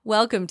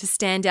Welcome to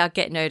Stand Out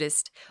Get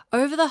Noticed.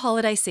 Over the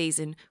holiday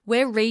season,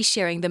 we're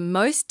resharing the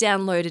most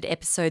downloaded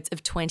episodes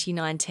of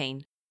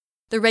 2019.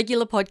 The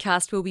regular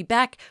podcast will be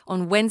back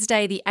on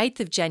Wednesday, the 8th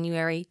of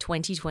January,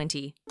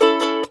 2020.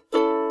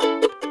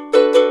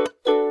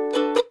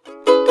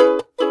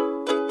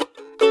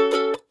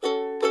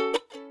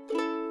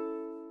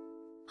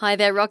 Hi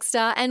there,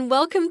 Rockstar, and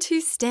welcome to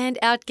Stand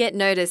Out Get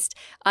Noticed.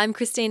 I'm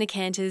Christina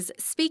Canters,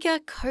 speaker,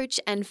 coach,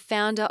 and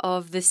founder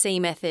of The C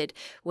Method,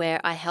 where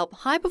I help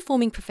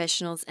high-performing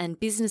professionals and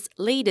business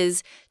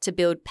leaders to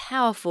build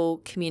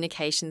powerful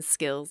communication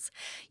skills.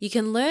 You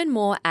can learn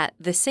more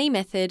at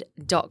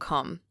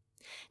thecmethod.com.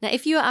 Now,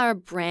 if you are a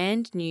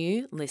brand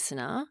new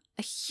listener,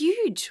 a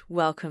huge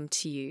welcome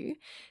to you.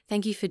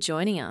 Thank you for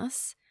joining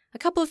us. A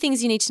couple of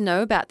things you need to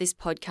know about this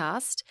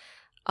podcast.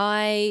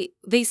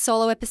 These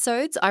solo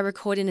episodes I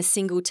record in a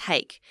single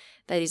take.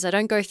 That is, I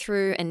don't go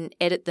through and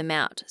edit them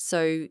out.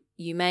 So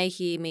you may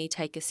hear me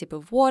take a sip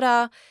of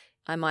water.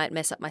 I might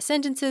mess up my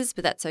sentences,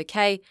 but that's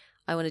okay.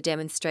 I want to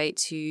demonstrate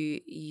to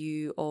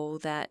you all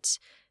that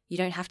you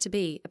don't have to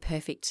be a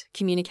perfect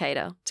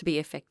communicator to be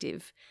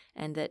effective,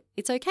 and that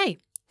it's okay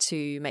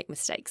to make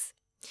mistakes.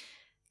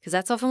 Because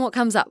that's often what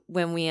comes up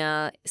when we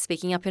are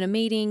speaking up in a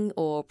meeting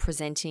or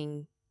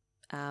presenting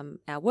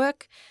our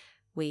work.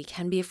 We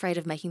can be afraid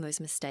of making those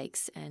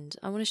mistakes, and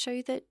I want to show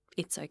you that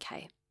it's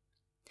okay.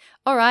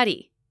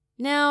 Alrighty.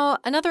 Now,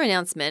 another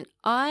announcement.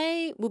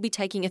 I will be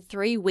taking a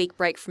 3-week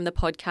break from the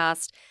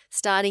podcast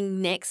starting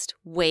next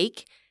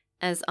week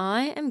as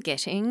I am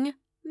getting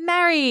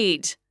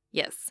married.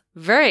 Yes,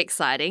 very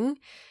exciting.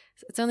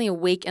 It's only a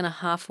week and a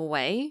half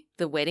away,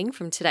 the wedding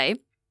from today.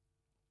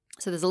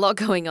 So there's a lot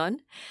going on.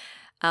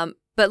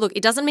 But look,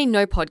 it doesn't mean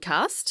no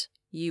podcast.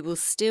 You will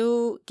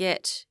still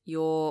get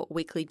your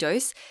weekly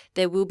dose.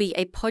 There will be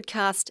a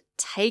podcast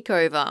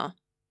takeover,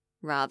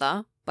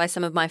 rather, by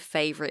some of my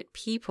favorite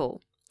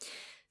people.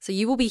 So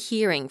you will be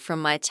hearing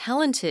from my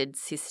talented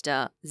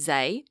sister,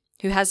 Zay,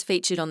 who has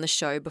featured on the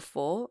show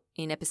before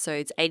in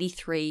episodes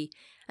 83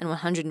 and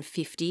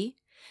 150.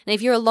 And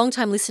if you're a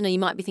long-time listener, you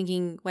might be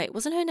thinking, wait,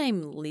 wasn't her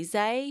name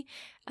Lizzie?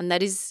 And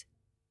that is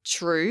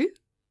true.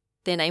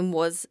 Their name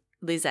was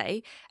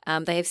Lizzie.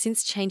 They have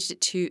since changed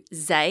it to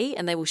Zay,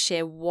 and they will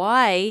share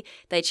why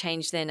they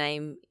changed their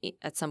name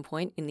at some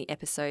point in the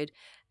episode.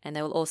 And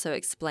they will also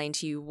explain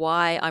to you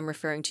why I'm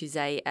referring to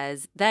Zay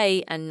as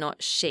they and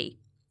not she.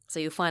 So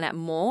you'll find out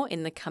more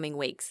in the coming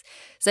weeks.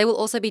 Zay will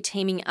also be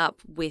teaming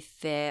up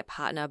with their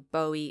partner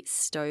Bowie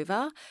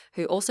Stover,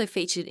 who also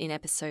featured in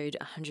episode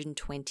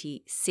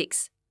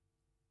 126.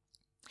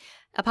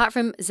 Apart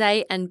from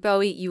Zay and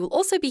Bowie, you will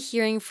also be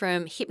hearing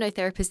from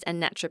hypnotherapist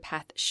and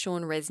naturopath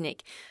Sean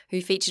Resnick,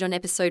 who featured on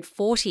episode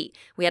 40.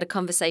 We had a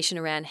conversation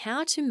around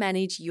how to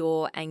manage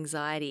your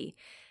anxiety.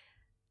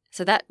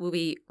 So that will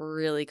be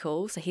really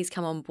cool. So he's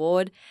come on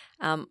board.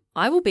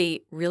 I will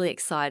be really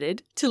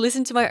excited to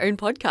listen to my own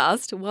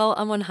podcast while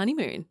I'm on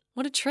honeymoon.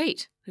 What a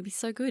treat. It'll be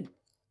so good.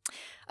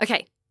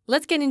 Okay,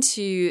 let's get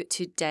into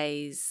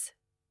today's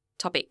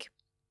topic.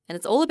 And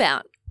it's all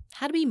about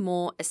how to be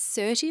more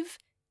assertive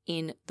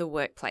in the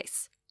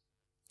workplace.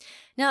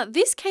 Now,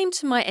 this came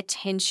to my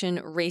attention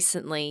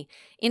recently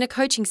in a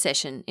coaching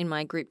session in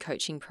my group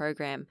coaching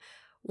program.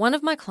 One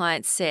of my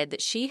clients said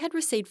that she had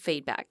received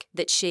feedback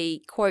that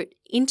she, quote,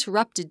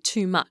 interrupted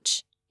too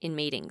much in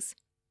meetings.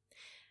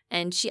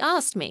 And she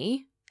asked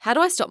me, how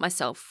do I stop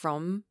myself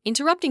from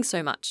interrupting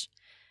so much?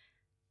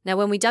 Now,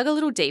 when we dug a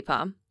little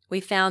deeper,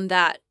 we found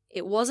that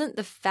it wasn't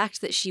the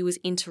fact that she was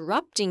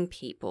interrupting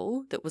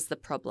people that was the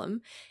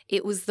problem.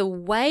 It was the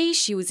way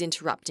she was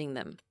interrupting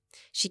them.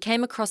 She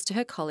came across to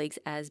her colleagues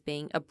as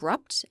being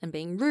abrupt and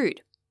being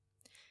rude.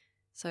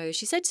 So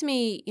she said to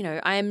me,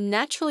 I am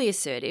naturally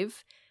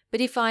assertive,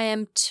 but if I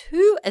am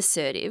too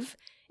assertive,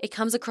 it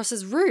comes across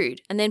as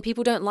rude and then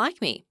people don't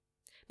like me.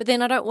 But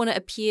then I don't want to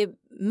appear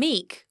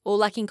meek or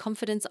lacking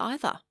confidence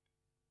either.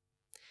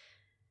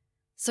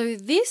 So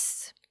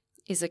this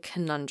is a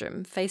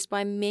conundrum faced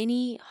by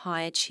many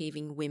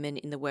high-achieving women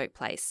in the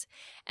workplace.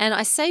 And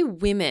I say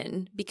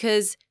women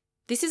because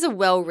this is a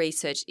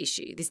well-researched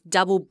issue, this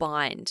double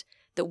bind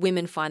that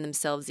women find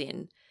themselves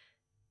in.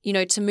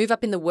 To move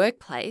up in the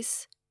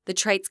workplace, the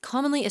traits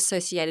commonly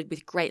associated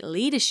with great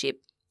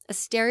leadership are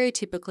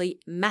stereotypically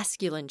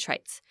masculine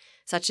traits,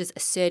 such as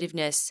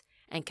assertiveness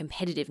and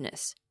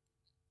competitiveness.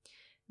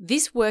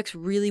 This works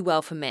really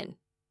well for men.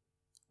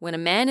 When a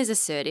man is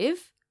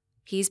assertive,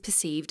 he is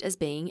perceived as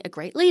being a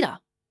great leader.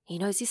 He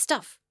knows his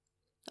stuff.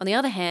 On the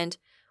other hand,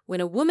 when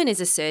a woman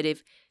is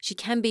assertive, she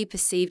can be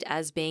perceived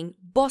as being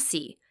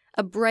bossy,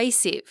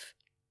 abrasive.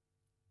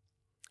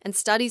 And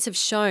studies have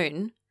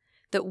shown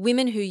that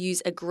women who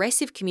use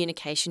aggressive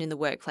communication in the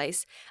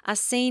workplace are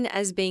seen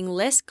as being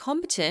less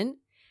competent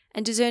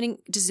and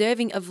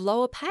deserving of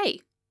lower pay.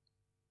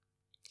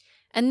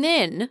 And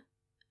then,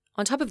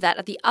 on top of that,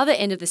 at the other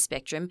end of the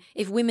spectrum,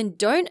 if women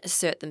don't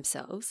assert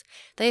themselves,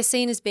 they are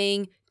seen as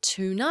being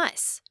too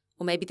nice,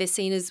 or maybe they're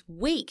seen as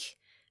weak,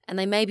 and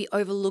they may be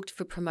overlooked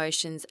for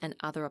promotions and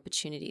other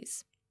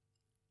opportunities.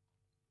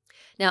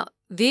 Now,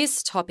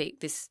 this topic,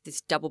 this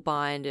double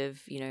bind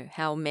of,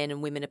 how men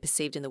and women are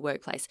perceived in the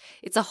workplace,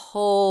 it's a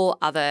whole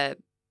other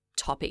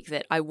topic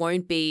that I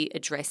won't be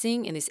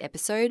addressing in this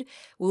episode.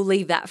 We'll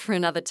leave that for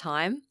another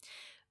time.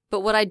 But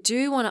what I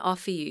do want to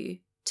offer you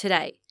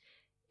today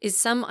is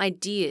some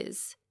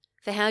ideas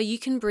for how you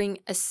can bring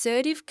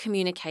assertive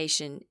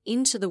communication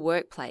into the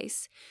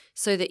workplace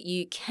so that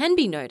you can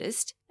be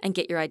noticed and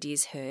get your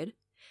ideas heard,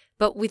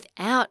 but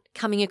without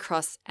coming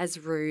across as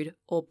rude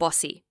or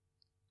bossy.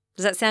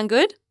 Does that sound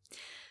good?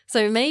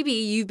 So maybe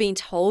you've been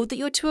told that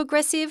you're too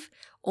aggressive,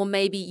 or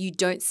maybe you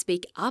don't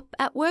speak up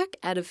at work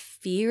out of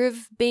fear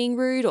of being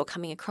rude or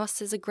coming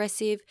across as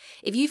aggressive.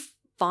 If you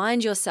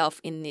find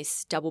yourself in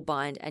this double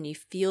bind and you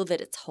feel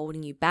that it's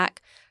holding you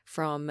back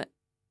from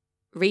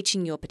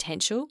reaching your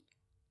potential,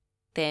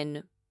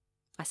 then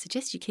I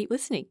suggest you keep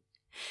listening.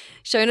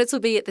 Show notes will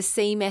be at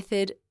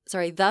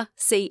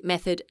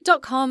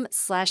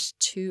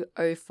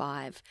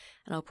thecmethod.com/205.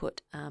 And I'll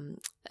put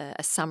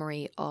a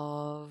summary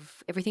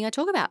of everything I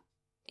talk about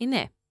in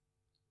there.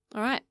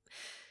 All right.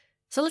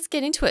 So let's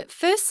get into it.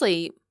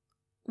 Firstly,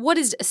 what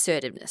is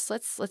assertiveness?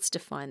 Let's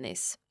define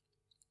this.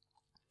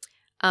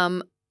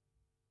 One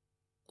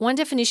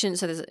definition,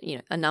 so there's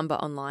a number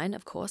online,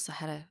 of course. I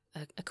had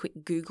a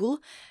quick Google.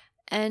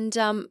 And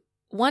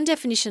one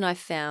definition I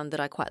found that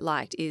I quite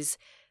liked is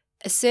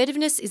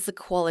assertiveness is the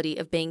quality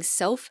of being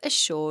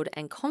self-assured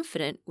and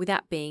confident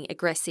without being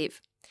aggressive.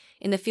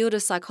 In the field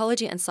of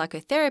psychology and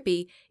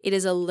psychotherapy, it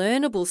is a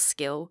learnable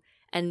skill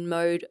and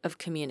mode of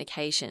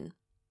communication.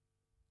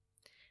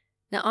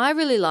 Now, I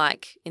really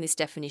like in this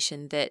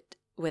definition that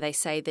where they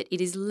say that it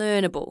is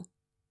learnable.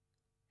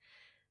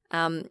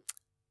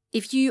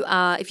 If you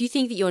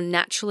think that you're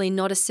naturally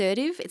not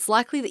assertive, it's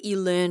likely that you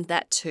learned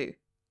that too.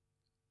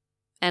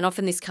 And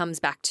often this comes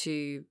back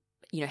to,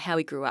 how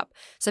we grew up.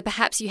 So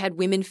perhaps you had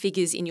women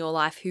figures in your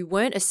life who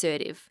weren't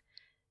assertive.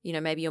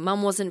 Maybe your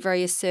mum wasn't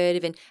very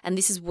assertive and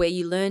this is where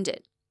you learned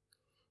it.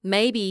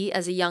 Maybe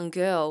as a young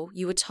girl,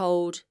 you were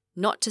told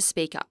not to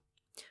speak up,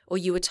 or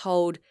you were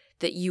told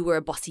that you were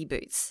a bossy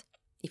boots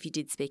if you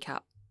did speak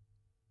up.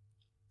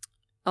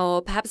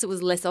 Or perhaps it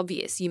was less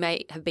obvious. You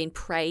may have been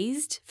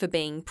praised for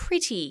being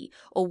pretty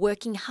or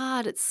working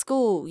hard at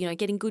school,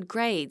 getting good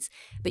grades,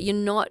 but you're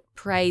not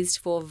praised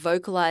for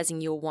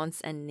vocalizing your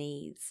wants and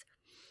needs.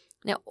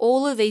 Now,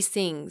 all of these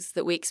things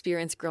that we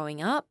experience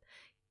growing up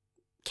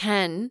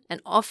can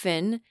and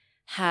often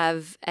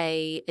have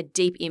a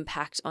deep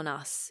impact on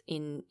us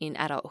in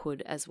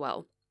adulthood as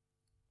well.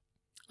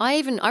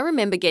 I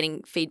remember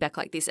getting feedback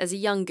like this as a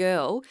young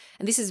girl,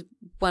 and this is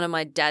one of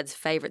my dad's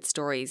favorite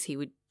stories he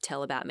would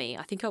tell about me.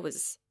 I think I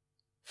was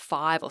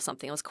 5 or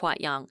something. I was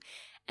quite young,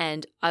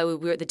 and we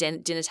were at the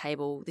dinner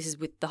table. This is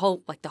with the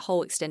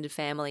whole extended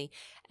family,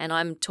 and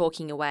I'm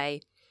talking away,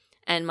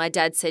 and my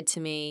dad said to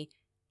me,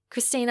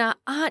 "Christina,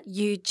 aren't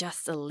you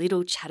just a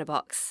little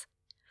chatterbox?"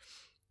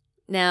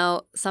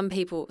 Now, some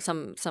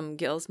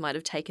girls might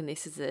have taken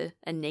this as a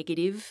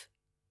negative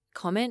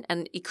comment,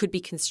 and it could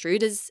be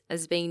construed as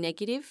being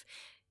negative.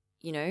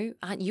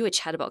 Aren't you a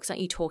chatterbox?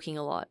 Aren't you talking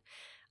a lot?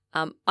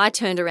 I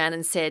turned around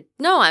and said,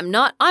 "No, I'm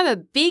not. I'm a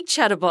big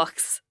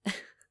chatterbox."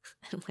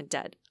 And my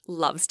dad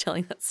loves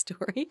telling that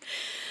story.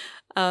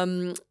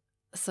 So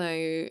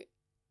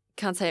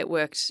can't say it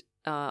worked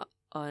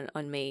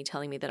on me,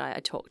 telling me that I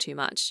talk too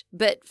much.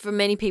 But for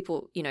many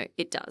people,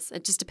 it does.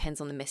 It just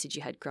depends on the message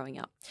you had growing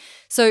up.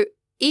 So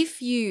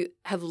if you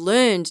have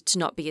learned to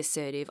not be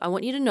assertive, I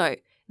want you to know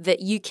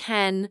that you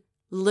can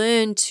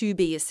learn to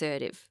be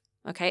assertive.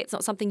 Okay? It's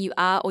not something you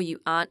are or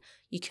you aren't.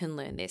 You can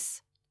learn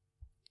this.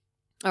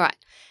 All right.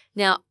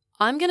 Now,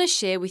 I'm going to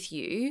share with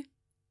you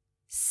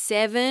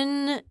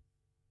 7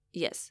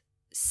 ways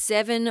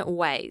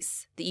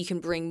that you can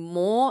bring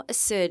more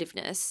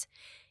assertiveness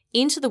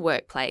into the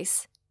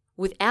workplace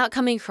without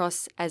coming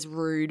across as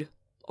rude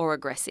or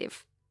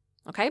aggressive.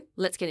 Okay?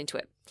 Let's get into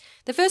it.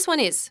 The first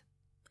one is,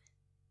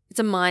 it's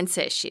a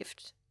mindset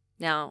shift.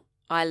 Now,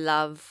 I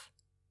love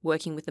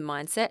working with the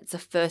mindset. It's the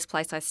first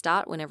place I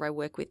start whenever I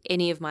work with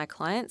any of my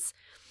clients.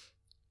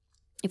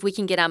 If we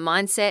can get our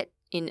mindset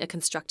in a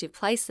constructive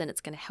place, then it's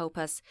going to help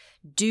us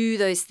do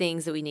those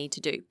things that we need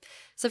to do.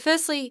 So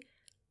firstly,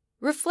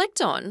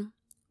 reflect on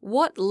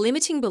what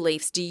limiting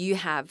beliefs do you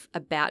have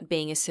about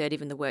being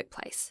assertive in the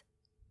workplace?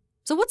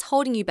 So what's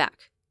holding you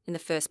back in the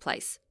first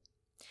place?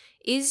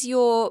 Is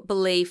your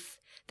belief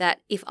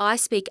that if I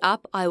speak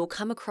up, I will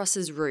come across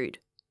as rude?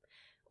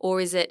 Or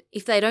is it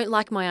if they don't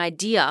like my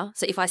idea,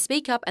 so if I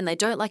speak up and they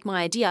don't like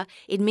my idea,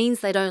 it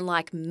means they don't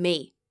like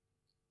me?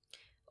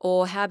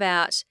 Or how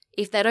about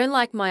if they don't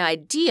like my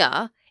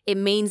idea, it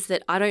means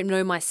that I don't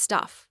know my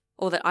stuff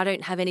or that I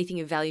don't have anything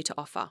of value to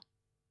offer?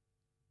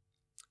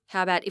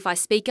 How about if I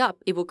speak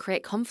up, it will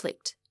create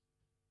conflict?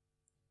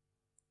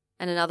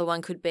 And another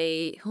one could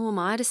be, who am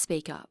I to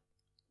speak up?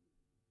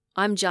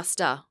 I'm just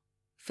a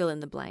fill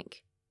in the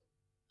blank.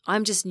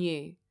 I'm just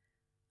new.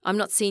 I'm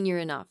not senior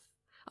enough.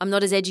 I'm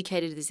not as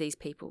educated as these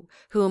people.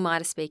 Who am I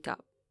to speak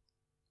up?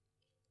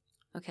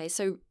 Okay,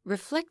 so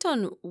reflect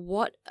on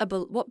what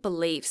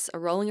beliefs are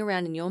rolling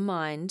around in your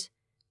mind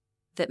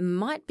that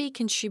might be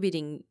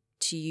contributing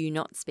to you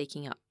not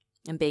speaking up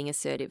and being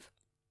assertive.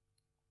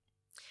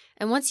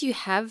 And once you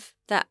have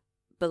that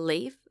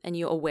belief and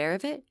you're aware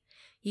of it,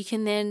 you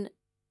can then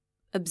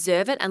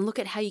observe it and look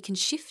at how you can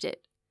shift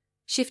it,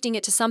 shifting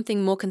it to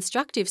something more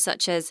constructive,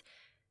 such as,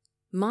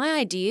 my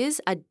ideas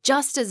are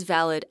just as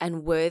valid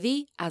and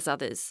worthy as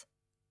others.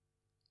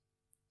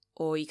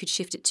 Or you could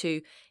shift it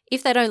to,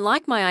 if they don't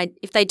like my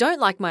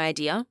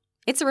idea,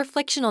 it's a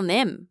reflection on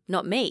them,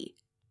 not me.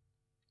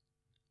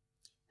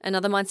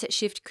 Another mindset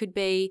shift could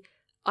be,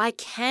 I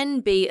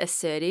can be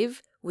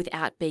assertive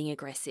without being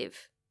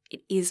aggressive.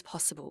 It is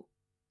possible.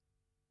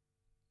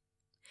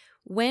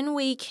 When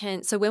we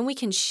can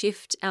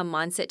shift our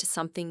mindset to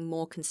something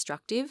more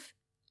constructive,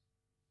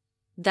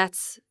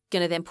 that's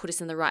going to then put us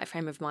in the right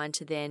frame of mind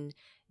to then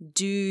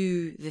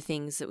do the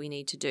things that we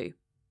need to do,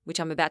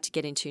 which I'm about to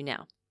get into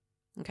now.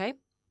 Okay?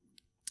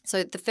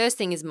 So the first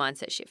thing is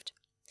mindset shift.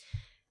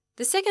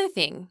 The second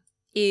thing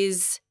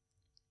is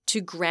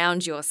to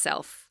ground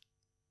yourself.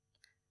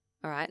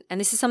 All right. And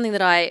this is something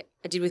that I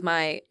did with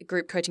my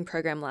group coaching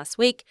program last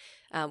week.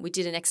 We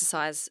did an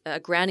exercise,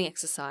 a grounding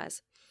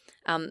exercise.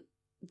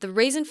 The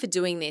reason for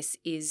doing this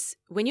is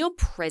when you're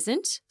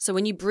present, so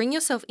when you bring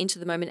yourself into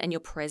the moment and you're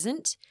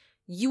present,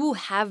 you will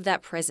have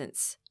that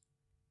presence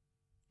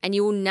and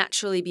you will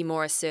naturally be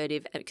more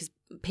assertive because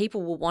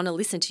people will want to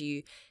listen to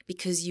you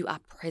because you are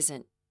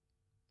present.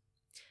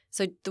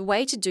 So the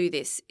way to do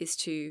this is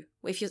to,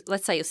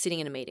 let's say you're sitting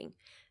in a meeting,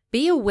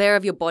 be aware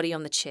of your body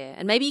on the chair.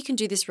 And maybe you can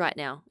do this right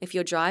now. If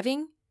you're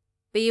driving,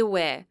 be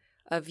aware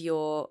of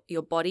your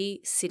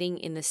body sitting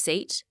in the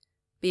seat.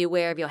 Be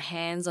aware of your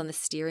hands on the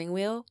steering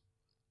wheel.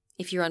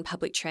 If you're on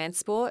public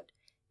transport,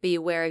 be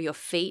aware of your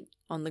feet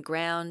on the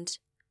ground.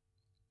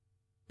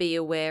 Be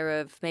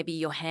aware of maybe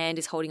your hand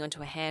is holding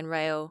onto a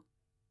handrail.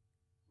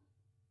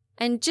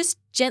 And just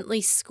gently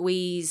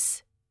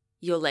squeeze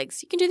your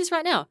legs. You can do this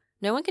right now.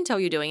 No one can tell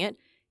you're doing it.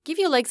 Give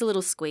your legs a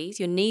little squeeze,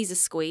 your knees a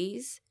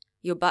squeeze,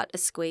 your butt a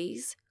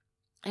squeeze,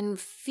 and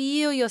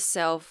feel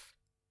yourself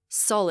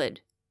solid,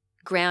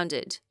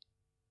 grounded.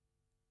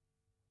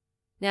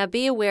 Now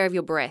be aware of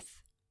your breath.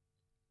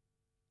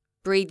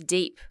 Breathe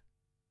deep.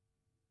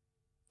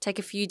 Take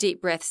a few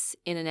deep breaths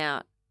in and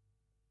out.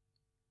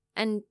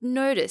 And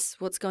notice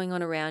what's going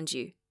on around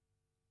you.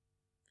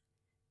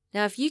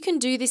 Now, if you can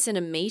do this in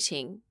a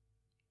meeting,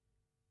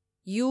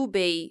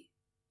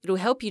 it'll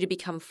help you to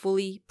become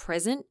fully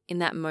present in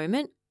that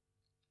moment.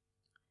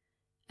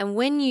 And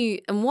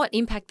what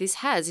impact this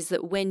has is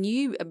that when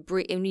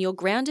you're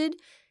grounded,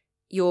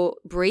 you're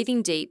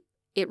breathing deep,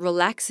 it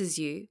relaxes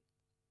you.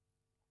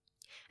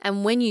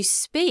 And when you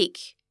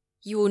speak,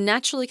 you will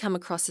naturally come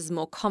across as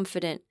more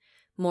confident,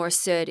 more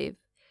assertive,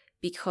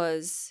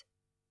 because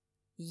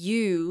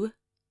you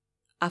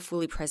are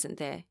fully present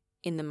there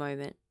in the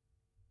moment.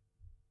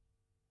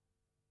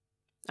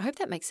 I hope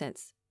that makes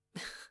sense.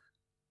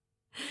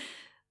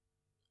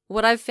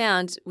 What I've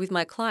found with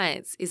my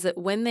clients is that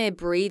when they're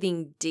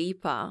breathing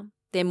deeper,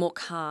 they're more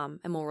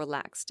calm and more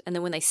relaxed. And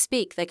then when they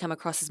speak, they come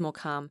across as more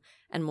calm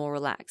and more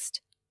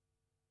relaxed,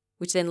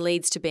 which then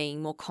leads to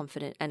being more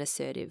confident and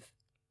assertive,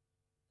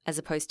 as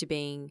opposed to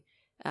being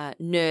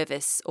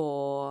nervous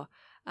or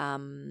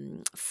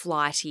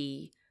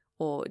flighty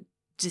or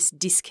just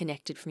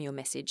disconnected from your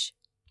message.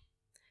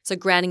 So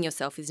grounding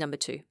yourself is number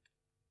 2.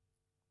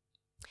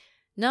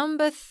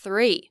 Number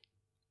 3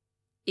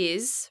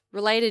 is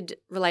related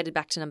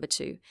back to number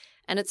 2,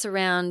 and it's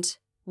around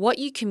what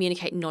you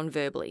communicate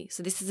non-verbally.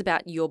 So this is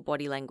about your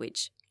body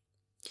language.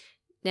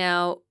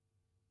 Now,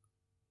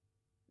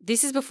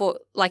 this is before,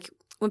 like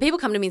when people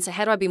come to me and say,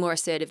 how do I be more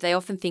assertive? They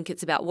often think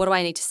it's about what do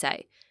I need to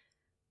say,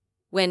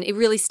 when it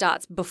really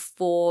starts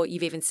before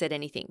you've even said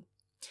anything.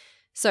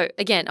 So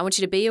again, I want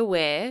you to be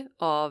aware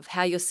of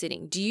how you're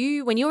sitting.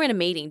 When you're in a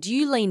meeting, do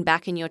you lean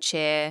back in your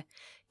chair?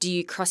 Do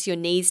you cross your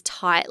knees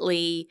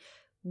tightly?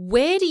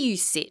 Where do you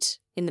sit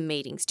in the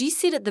meetings? Do you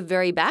sit at the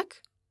very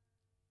back?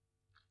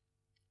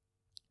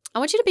 I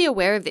want you to be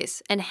aware of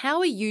this. And how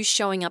are you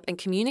showing up and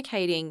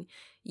communicating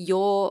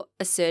your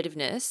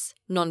assertiveness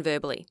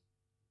non-verbally?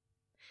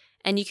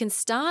 And you can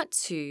start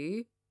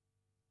to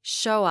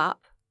show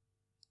up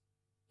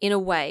in a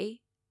way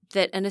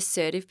that an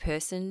assertive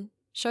person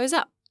shows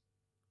up.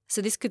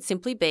 So this could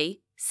simply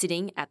be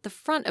sitting at the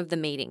front of the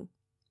meeting.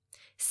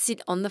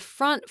 Sit on the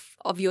front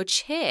of your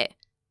chair.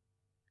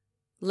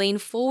 Lean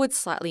forward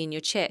slightly in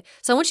your chair.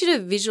 So I want you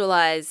to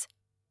visualize,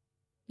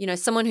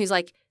 someone who's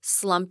like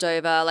slumped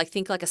over, like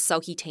think like a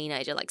sulky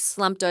teenager, like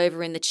slumped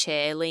over in the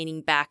chair,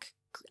 leaning back,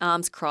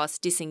 arms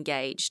crossed,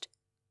 disengaged.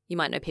 You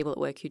might know people at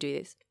work who do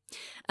this.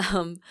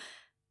 And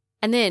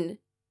then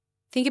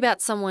think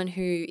about someone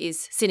who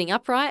is sitting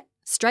upright,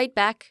 straight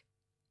back,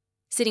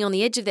 sitting on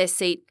the edge of their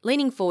seat,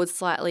 leaning forward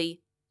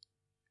slightly,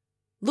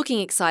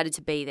 looking excited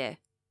to be there.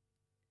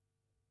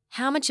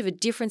 How much of a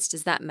difference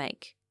does that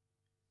make?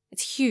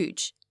 It's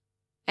huge.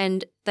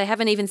 And they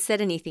haven't even said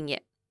anything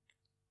yet.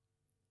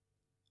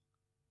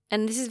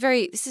 And this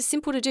is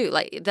simple to do.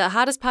 Like the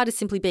hardest part is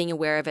simply being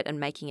aware of it and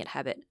making it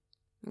habit.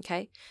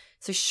 Okay?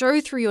 So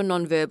show through your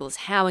nonverbals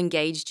how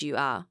engaged you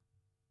are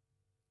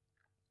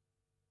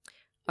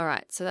All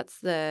right, so that's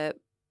the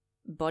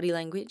body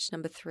language,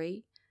 number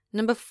 3.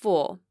 Number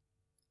 4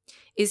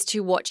 is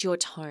to watch your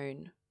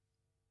tone.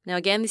 Now,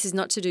 again, this is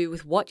not to do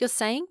with what you're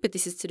saying, but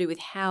this is to do with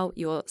how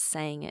you're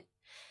saying it.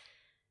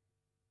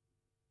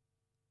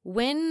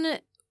 When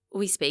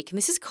we speak, and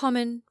this is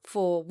common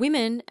for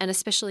women, and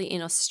especially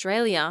in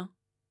Australia,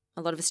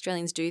 a lot of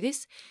Australians do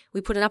this,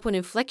 we put an upward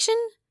inflection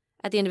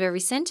at the end of every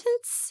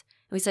sentence,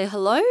 and we say,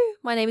 hello,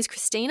 my name is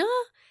Christina,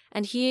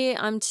 and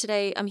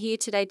I'm here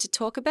today to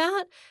talk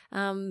about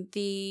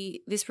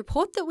this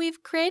report that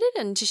we've created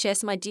and to share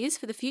some ideas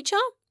for the future.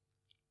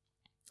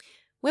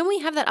 When we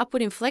have that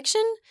upward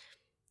inflection,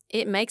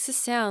 it makes us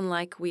sound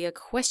like we are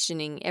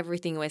questioning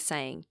everything we're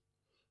saying.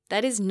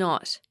 That is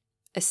not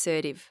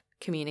assertive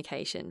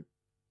communication.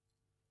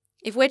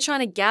 If we're trying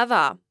to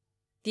gather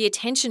the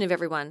attention of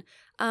everyone,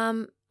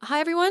 hi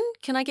everyone,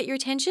 can I get your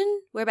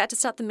attention? We're about to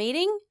start the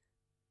meeting.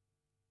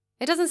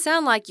 It doesn't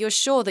sound like you're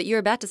sure that you're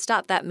about to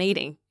start that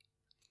meeting.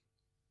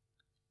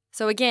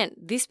 So again,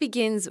 this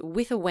begins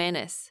with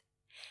awareness.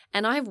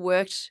 And I have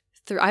worked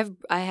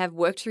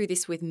through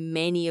this with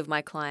many of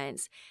my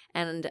clients,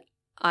 and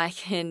I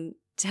can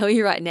tell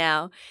you right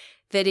now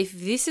that if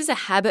this is a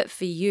habit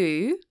for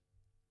you,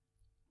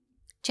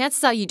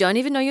 chances are you don't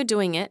even know you're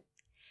doing it,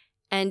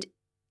 and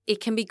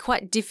it can be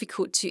quite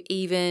difficult to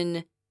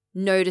even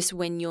notice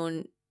when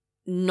you're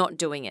not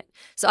doing it.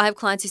 So I have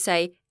clients who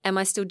say, am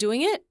I still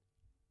doing it?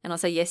 And I'll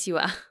say, yes, you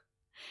are.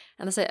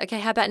 And I'll say, okay,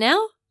 how about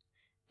now?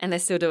 And they're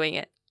still doing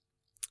it.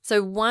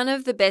 So one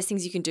of the best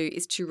things you can do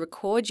is to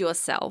record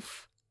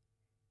yourself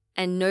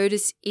and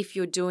notice if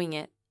you're doing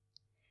it,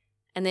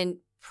 and then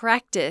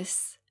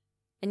practice.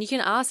 And you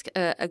can ask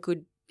a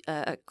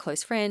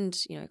close friend,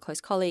 a close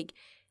colleague,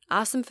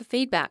 ask them for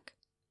feedback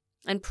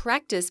and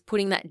practice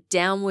putting that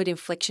downward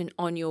inflection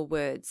on your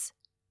words,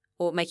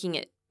 or making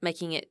it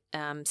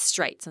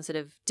straight. So instead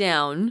of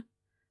down,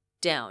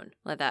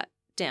 like that,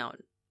 down.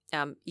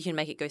 You can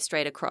make it go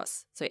straight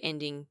across, so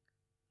ending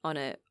on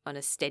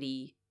a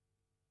steady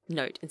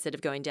note instead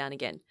of going down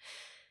again.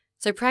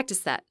 So practice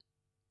that,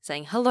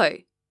 saying, hello,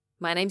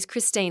 my name's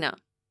Christina.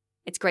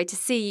 It's great to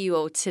see you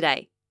all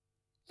today.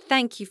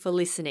 Thank you for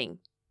listening.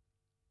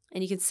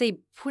 And you can see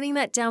putting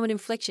that downward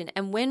inflection.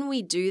 And when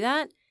we do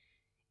that,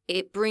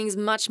 it brings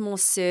much more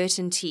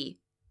certainty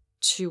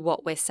to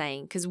what we're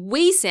saying, because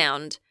we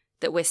sound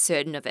that we're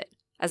certain of it,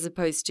 as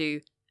opposed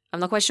to, I'm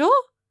not quite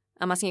sure.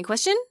 I'm asking a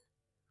question.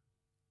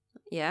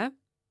 Yeah.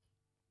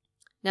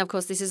 Now, of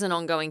course, this is an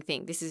ongoing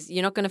thing.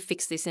 You're not going to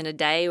fix this in a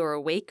day or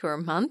a week or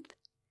a month,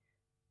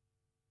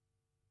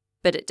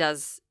 but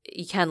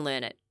you can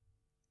learn it.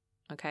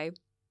 Okay.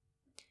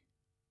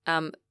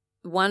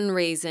 One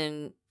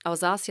reason, I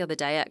was asked the other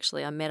day,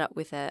 actually, I met up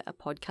with a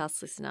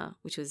podcast listener,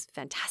 which was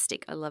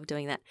fantastic. I love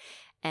doing that.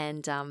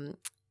 And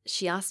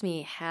she asked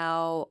me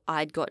how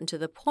I'd gotten to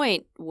the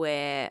point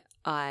where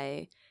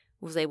I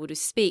was able to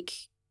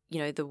speak,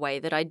 the way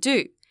that I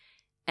do.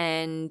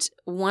 And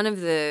one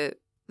of the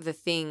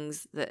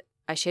things that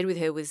I shared with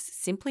her was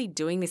simply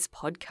doing this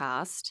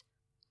podcast,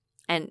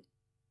 and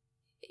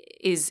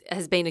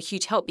has been a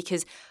huge help,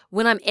 because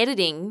when I'm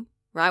editing,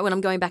 right, when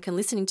I'm going back and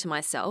listening to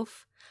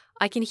myself,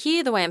 I can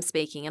hear the way I'm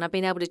speaking, and I've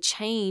been able to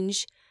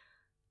change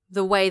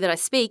the way that I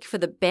speak for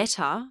the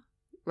better,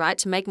 right,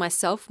 to make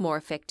myself more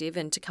effective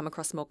and to come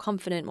across more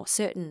confident, more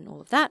certain,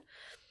 all of that.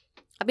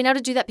 I've been able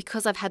to do that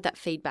because I've had that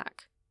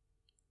feedback.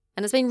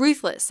 And it's been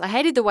ruthless. I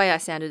hated the way I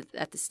sounded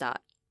at the start,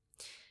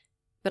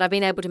 but I've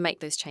been able to make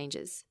those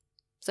changes.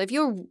 So if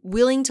you're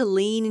willing to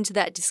lean into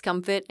that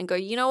discomfort and go,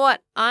 you know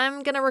what,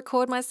 I'm going to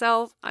record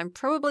myself. I'm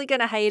probably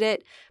going to hate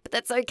it, but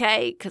that's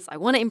okay because I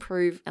want to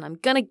improve and I'm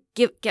going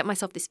to get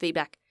myself this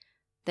feedback,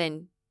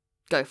 then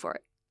go for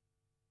it.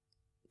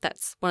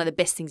 That's one of the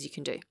best things you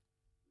can do.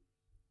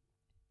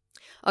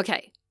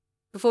 Okay,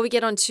 before we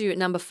get on to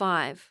number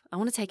 5, I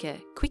want to take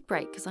a quick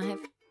break because I have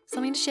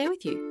something to share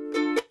with you.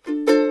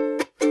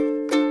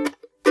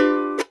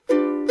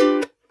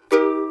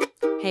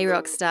 Hey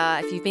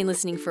Rockstar, if you've been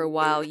listening for a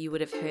while, you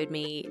would have heard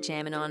me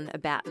jamming on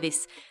about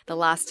this the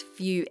last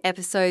few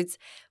episodes.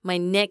 My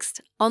next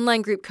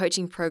online group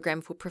coaching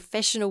program for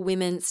professional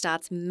women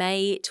starts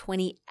May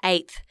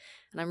 28th.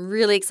 And I'm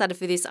really excited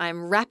for this.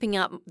 I'm wrapping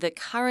up the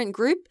current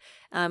group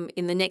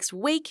in the next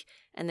week,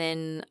 and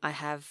then I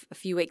have a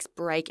few weeks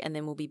break, and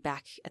then we'll be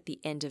back at the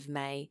end of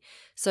May.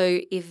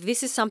 So if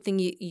this is something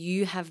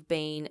you have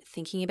been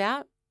thinking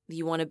about,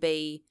 you want to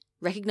be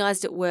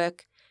recognized at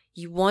work,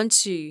 you want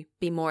to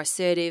be more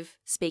assertive,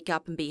 speak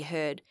up and be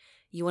heard,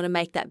 you want to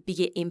make that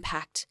bigger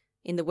impact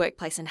in the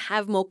workplace and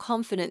have more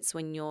confidence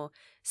when you're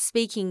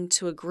speaking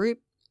to a group,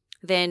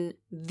 then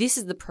this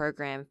is the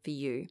program for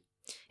you.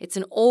 It's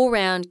an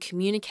all-round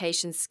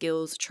communication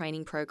skills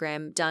training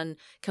program done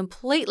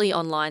completely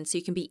online, so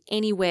you can be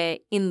anywhere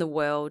in the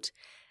world.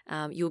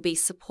 You'll be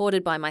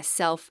supported by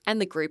myself and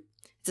the group.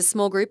 It's a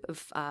small group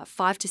of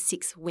 5 to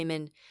 6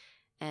 women,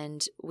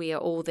 and we are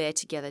all there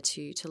together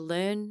to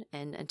learn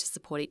and to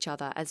support each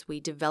other as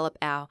we develop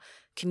our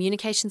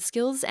communication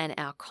skills and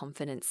our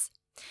confidence.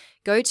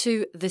 Go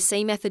to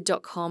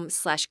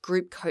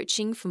thecmethod.com/group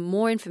coaching for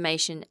more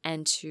information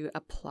and to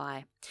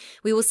apply.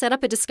 We will set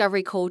up a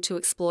discovery call to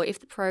explore if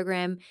the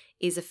program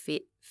is a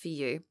fit for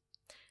you.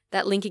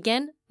 That link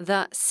again,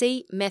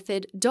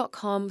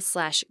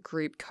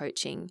 thecmethod.com/group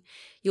coaching.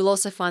 You'll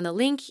also find the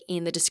link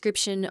in the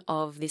description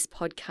of this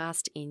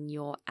podcast in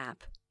your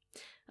app.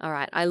 All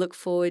right, I look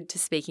forward to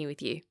speaking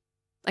with you.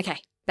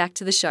 Okay, back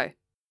to the show.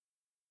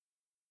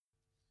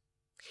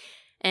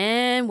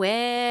 And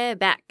we're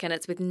back, and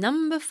it's with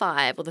number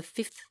 5, or the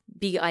 5th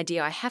big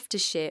idea I have to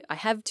share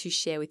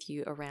with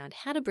you around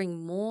how to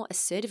bring more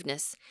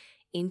assertiveness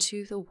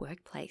into the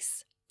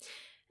workplace.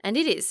 And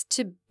it is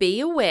to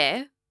be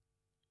aware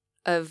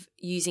of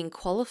using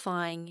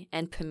qualifying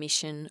and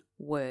permission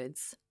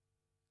words.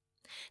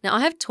 Now, I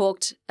have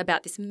talked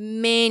about this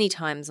many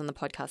times on the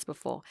podcast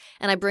before,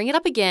 and I bring it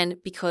up again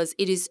because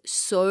it is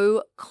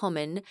so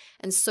common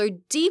and so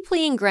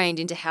deeply ingrained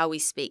into how we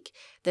speak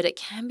that it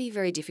can be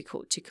very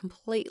difficult to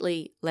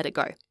completely let it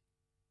go.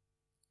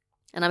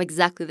 And I'm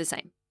exactly the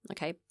same,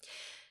 okay?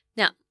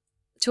 Now,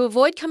 to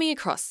avoid coming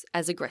across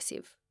as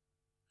aggressive,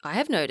 I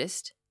have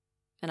noticed,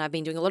 and I've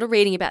been doing a lot of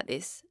reading about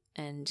this,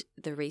 and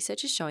the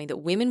research is showing that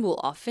women will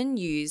often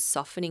use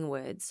softening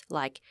words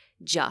like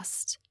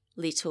just,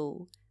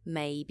 little,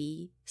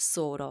 maybe,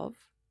 sort of,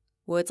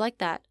 words like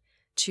that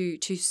to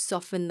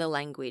soften the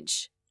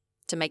language,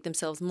 to make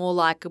themselves more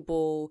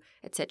likable,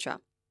 etc.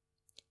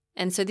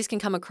 And so this can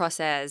come across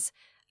as,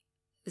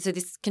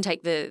 this can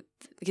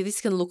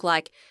look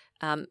like,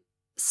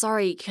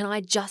 sorry, can I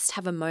just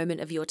have a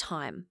moment of your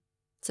time?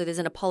 So there's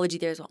an apology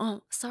there as well.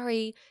 Oh,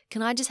 sorry,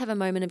 can I just have a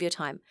moment of your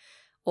time?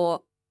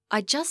 Or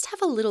I just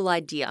have a little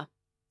idea,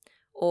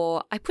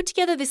 or I put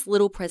together this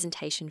little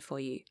presentation for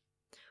you,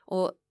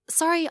 or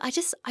sorry, I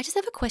just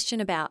have a question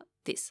about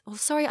this, or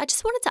sorry, I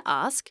just wanted to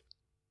ask,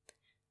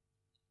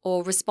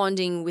 or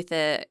responding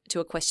to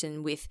a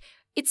question with,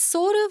 it's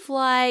sort of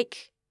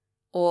like,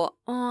 or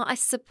oh, I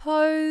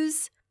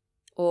suppose,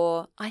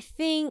 or I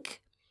think,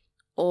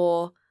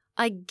 or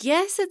I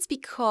guess it's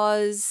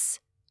because,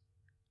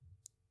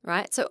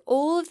 right? So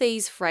all of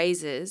these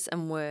phrases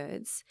and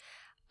words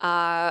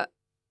are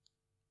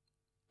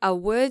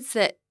words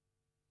that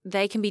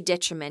they can be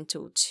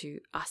detrimental to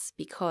us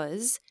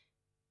because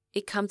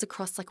it comes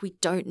across like we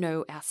don't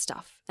know our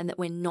stuff and that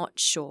we're not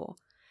sure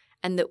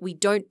and that we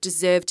don't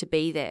deserve to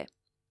be there.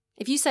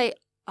 If you say,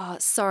 oh,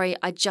 sorry,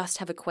 I just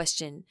have a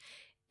question,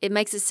 it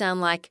makes it sound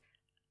like,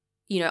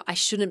 I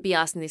shouldn't be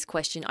asking this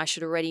question. I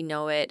should already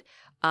know it.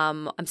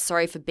 I'm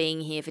sorry for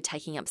being here, for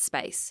taking up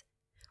space.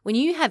 When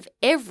you have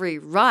every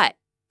right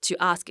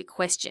to ask a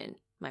question,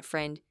 my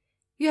friend,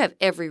 you have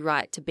every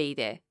right to be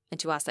there and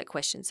to ask that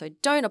question. So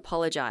don't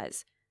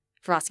apologize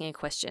for asking a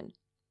question.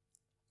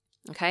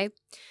 Okay?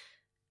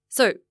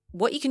 So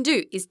what you can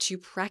do is to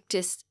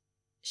practice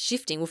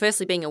shifting. Well,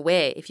 firstly, being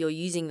aware if you're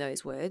using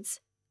those words.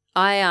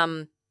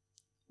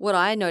 What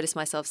I notice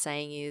myself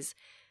saying is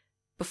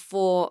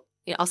before,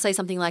 I'll say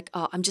something like,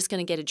 oh, I'm just going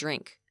to get a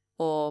drink.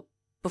 Or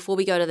before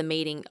we go to the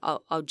meeting,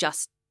 I'll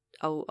just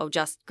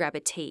grab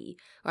a tea.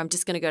 Or I'm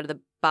just going to go to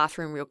the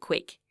bathroom real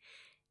quick.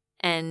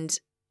 And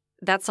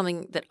that's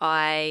something that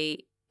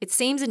it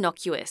seems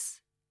innocuous,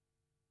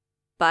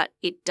 but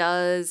it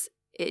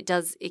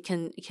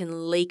can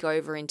leak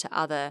over into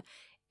other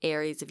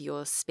areas of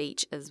your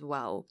speech as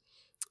well.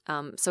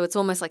 So it's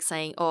almost like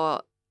saying,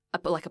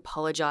 like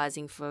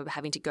apologizing for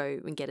having to go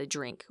and get a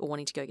drink or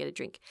wanting to go get a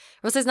drink.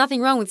 Or else there's nothing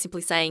wrong with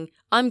simply saying,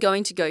 I'm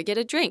going to go get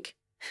a drink,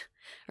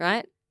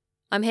 right?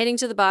 I'm heading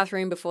to the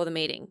bathroom before the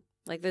meeting.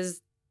 Like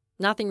there's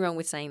nothing wrong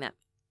with saying that.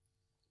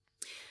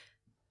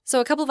 So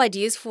a couple of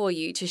ideas for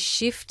you to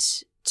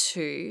shift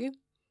to,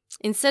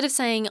 instead of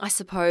saying, I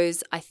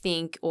suppose, I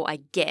think, or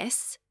I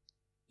guess,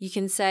 you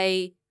can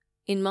say,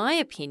 in my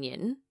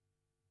opinion,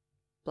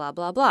 blah,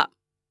 blah, blah.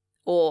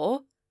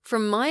 Or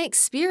from my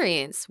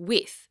experience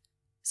with.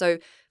 So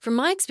from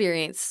my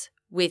experience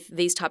with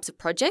these types of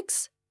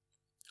projects,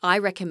 I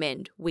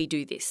recommend we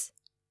do this.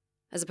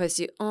 As opposed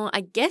to, oh,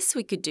 I guess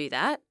we could do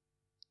that.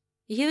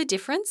 You hear the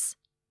difference?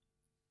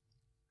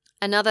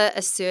 Another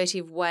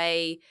assertive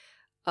way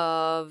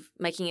of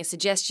making a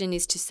suggestion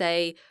is to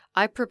say,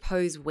 I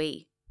propose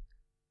we,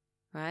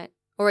 right?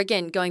 Or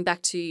again, going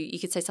back to, you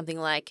could say something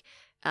like,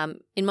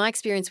 in my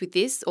experience with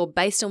this, or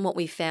based on what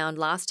we found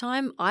last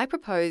time, I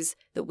propose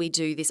that we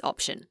do this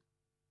option.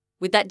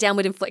 With that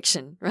downward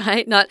inflection,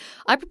 right? Not,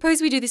 I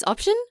propose we do this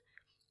option.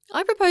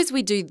 I propose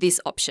we do this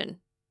option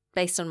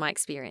based on my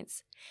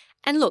experience.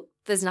 And look,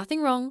 there's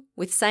nothing wrong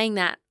with saying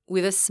that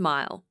with a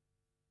smile,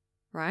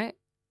 right?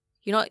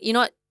 You're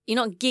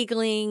not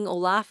giggling or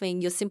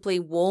laughing. You're simply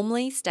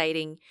warmly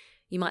stating,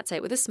 you might say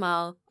it with a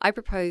smile, I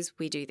propose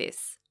we do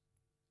this.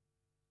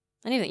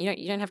 And even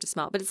you don't have to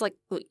smile, but it's like,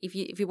 look, if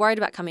you're worried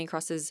about coming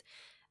across as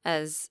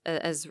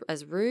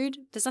rude,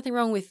 there's nothing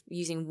wrong with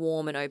using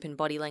warm and open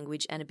body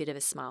language and a bit of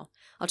a smile.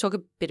 I'll talk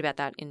a bit about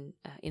that in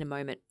a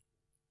moment.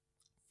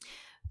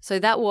 So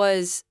that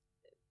was,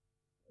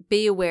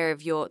 be aware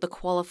of the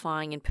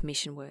qualifying and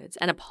permission words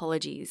and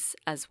apologies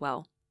as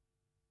well.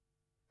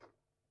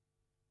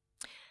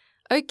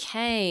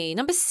 Okay,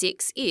 number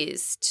 6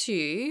 is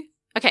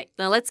okay,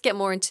 now let's get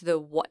more into the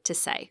what to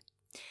say.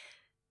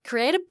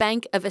 Create a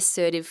bank of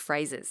assertive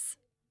phrases.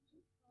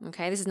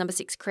 Okay, this is number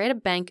 6. Create a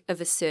bank of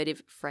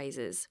assertive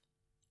phrases.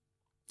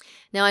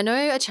 Now, I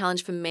know a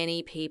challenge for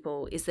many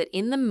people is that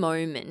in the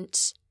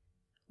moment,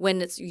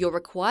 when you're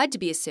required to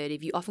be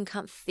assertive, you often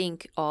can't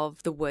think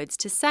of the words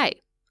to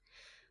say,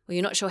 or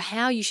you're not sure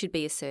how you should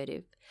be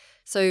assertive.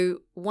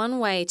 So one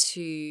way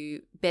to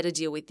better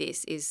deal with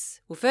this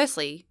is, well,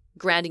 firstly,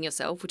 grounding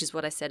yourself, which is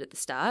what I said at the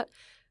start.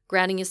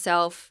 Grounding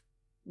yourself,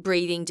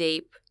 breathing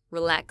deep,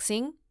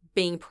 relaxing,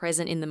 being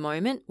present in the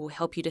moment will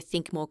help you to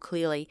think more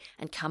clearly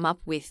and come up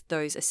with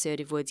those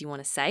assertive words you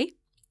want to say.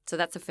 So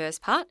that's the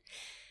first part.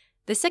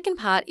 The second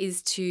part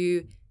is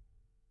to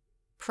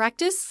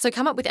practice. So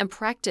come up with and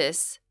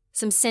practice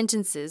some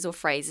sentences or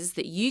phrases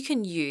that you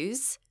can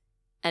use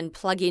and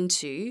plug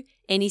into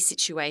any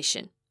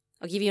situation.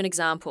 I'll give you an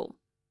example.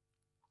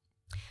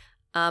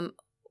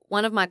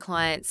 One of my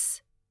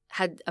clients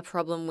had a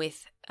problem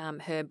with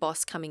her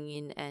boss coming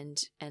in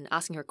and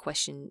asking her a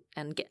question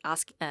and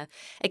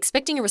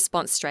expecting a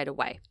response straight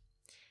away.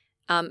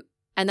 And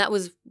that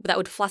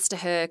would fluster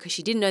her because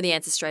she didn't know the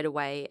answer straight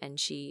away, and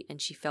she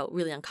felt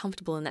really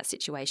uncomfortable in that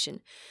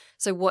situation.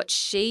 So what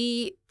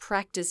she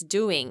practiced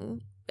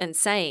doing and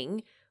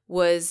saying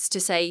was to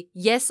say,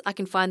 "Yes, I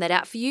can find that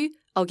out for you.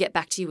 I'll get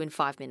back to you in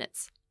 5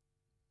 minutes."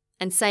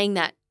 And saying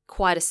that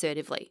quite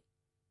assertively.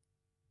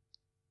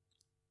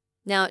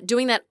 Now,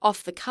 doing that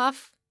off the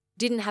cuff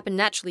didn't happen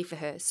naturally for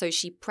her, so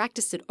she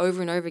practiced it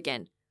over and over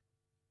again.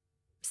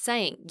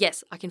 Saying,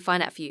 "Yes, I can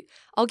find out for you.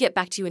 I'll get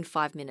back to you in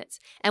 5 minutes."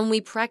 And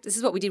this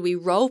is what we did. We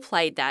role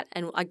played that,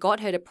 and I got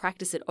her to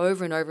practice it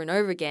over and over and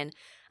over again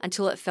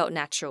until it felt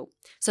natural.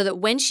 So that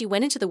when she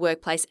went into the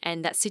workplace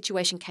and that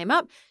situation came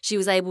up, she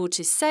was able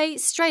to say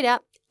straight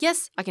out,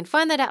 "Yes, I can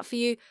find that out for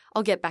you.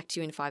 I'll get back to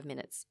you in 5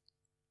 minutes."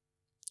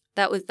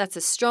 That's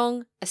a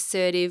strong,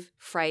 assertive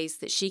phrase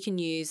that she can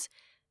use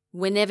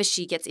whenever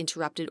she gets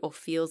interrupted or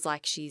feels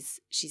like she's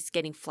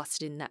getting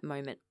flustered in that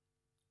moment.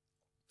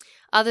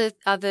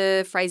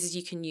 Other phrases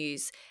you can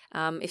use,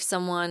 if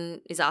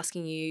someone is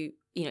asking you,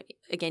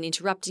 again,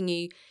 interrupting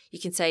you, you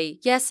can say,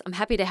 "Yes, I'm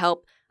happy to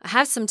help. I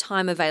have some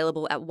time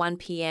available at 1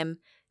 p.m.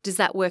 Does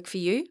that work for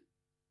you?"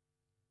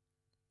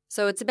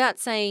 So it's about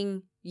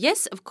saying,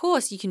 "Yes, of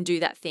course you can do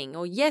that thing,"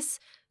 or "Yes,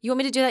 you want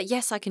me to do that?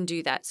 Yes, I can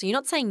do that." So you're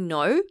not saying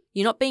no.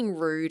 You're not being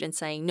rude and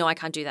saying, "No, I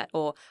can't do that,"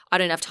 or "I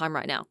don't have time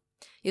right now."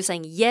 You're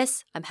saying,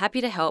 "Yes, I'm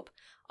happy to help.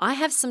 I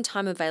have some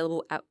time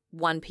available at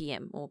 1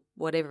 p.m. or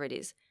whatever it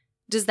is.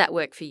 Does that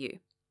work for you?"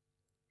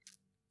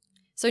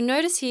 So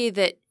notice here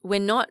that we're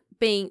not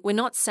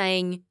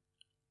saying,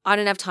 "I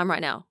don't have time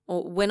right now,"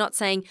 or we're not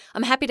saying,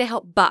 I'm happy to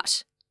help,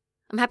 but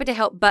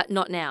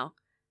not now,"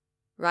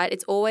 right?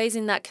 It's always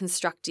in that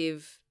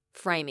constructive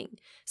framing.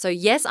 So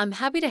yes, I'm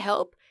happy to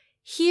help.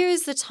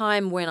 Here's the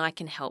time when I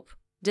can help.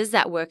 Does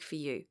that work for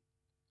you?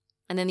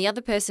 And then the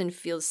other person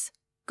feels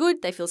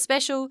good. They feel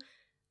special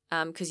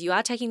because you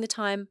are taking the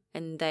time,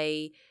 and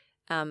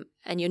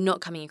and you're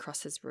not coming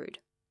across as rude.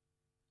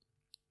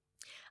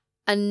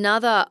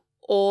 Another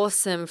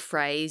awesome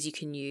phrase you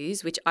can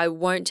use, which I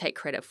won't take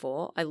credit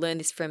for, I learned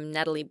this from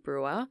Natalie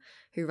Brewer,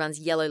 who runs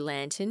Yellow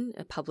Lantern,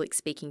 a public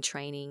speaking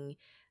training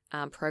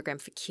program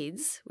for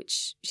kids,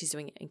 which she's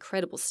doing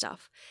incredible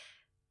stuff.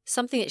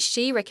 Something that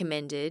she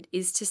recommended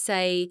is to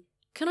say,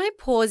 "Can I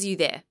pause you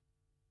there?"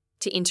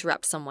 to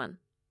interrupt someone.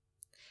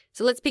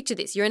 So let's picture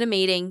this. You're in a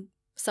meeting,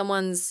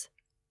 someone's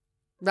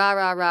rah,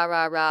 rah, rah,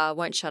 rah, rah,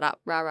 won't shut up,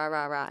 rah, rah,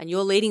 rah, rah, and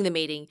you're leading the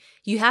meeting.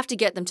 You have to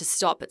get them to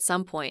stop at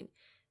some point.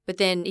 But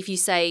then if you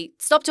say,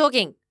 "Stop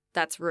talking,"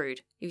 that's rude.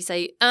 If you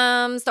say,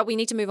 "Stop, we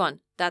need to move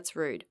on," that's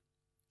rude.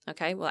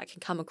 Okay, well, that can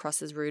come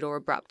across as rude or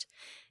abrupt.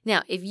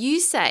 Now, if you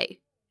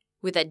say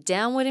with a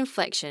downward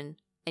inflection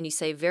and you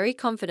say very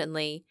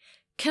confidently,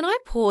 "Can I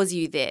pause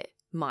you there,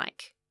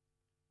 Mike?"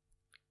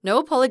 No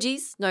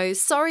apologies, no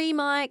 "Sorry,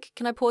 Mike,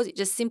 can I pause you?"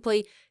 Just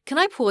simply, "Can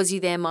I pause you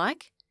there,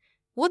 Mike?"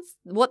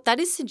 What that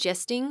is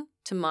suggesting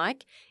to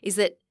Mike is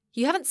that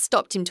you haven't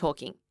stopped him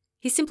talking.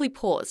 He simply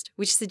paused,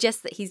 which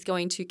suggests that he's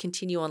going to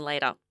continue on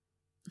later,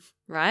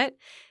 right?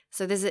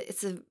 So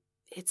it's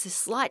a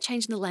slight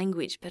change in the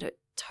language, but it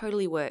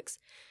totally works.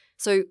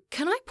 So,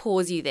 "Can I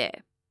pause you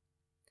there?"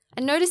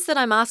 And notice that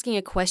I'm asking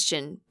a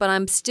question, but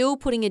I'm still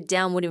putting a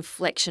downward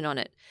inflection on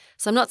it.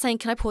 So I'm not saying,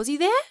 "Can I pause you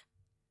there?"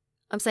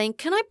 I'm saying,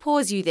 "Can I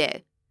pause you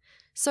there?"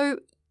 So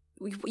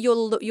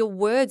your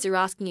words are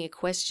asking a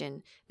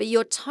question, but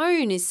your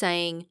tone is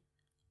saying,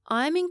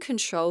 "I'm in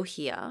control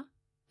here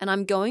and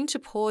I'm going to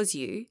pause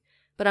you,"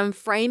 but I'm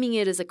framing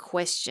it as a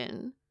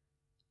question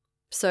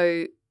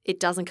so it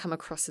doesn't come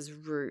across as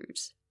rude.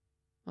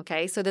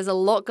 Okay, so there's a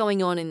lot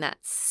going on in that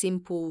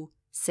simple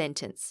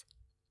sentence.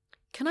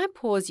 "Can I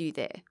pause you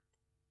there?"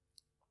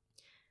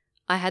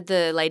 I had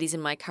the ladies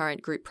in my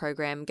current group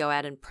program go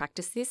out and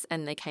practice this,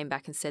 and they came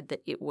back and said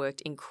that it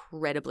worked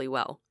incredibly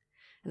well,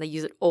 and they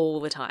use it all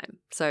the time.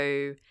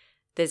 So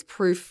there's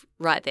proof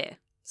right there.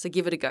 So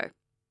give it a go.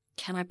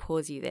 Can I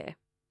pause you there?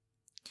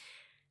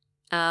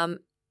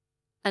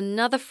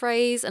 Another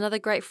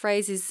great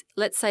phrase is,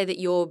 let's say that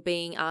you're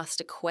being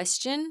asked a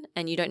question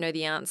and you don't know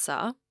the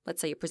answer.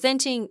 Let's say you're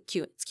presenting,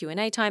 it's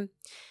Q&A time.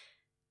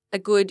 A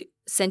good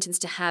sentence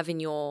to have in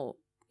your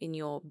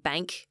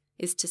bank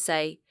is to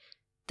say,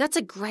 "That's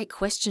a great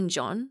question,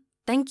 John.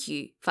 Thank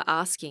you for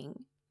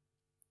asking.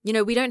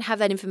 We don't have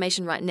that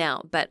information right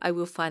now, but I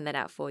will find that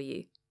out for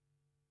you."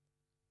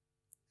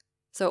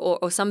 So,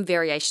 or some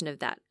variation of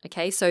that,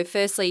 okay? So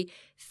firstly,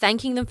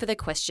 thanking them for their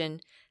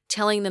question,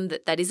 telling them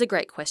that is a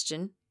great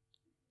question,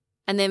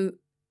 and then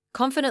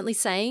confidently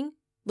saying,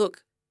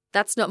 "Look,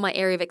 that's not my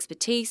area of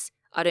expertise.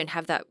 I don't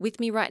have that with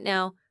me right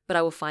now, but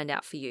I will find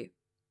out for you."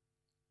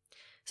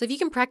 So if you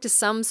can practice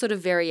some sort of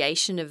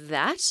variation of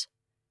that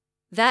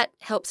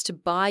helps to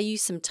buy you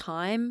some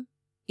time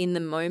in the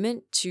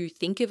moment to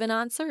think of an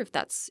answer,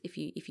 if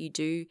you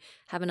do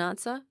have an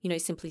answer,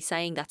 simply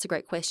saying, "That's a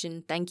great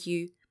question. Thank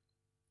you."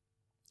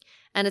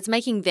 And it's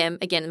making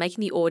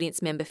the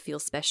audience member feel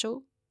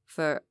special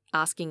for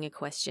asking a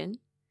question.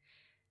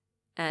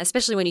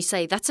 Especially when you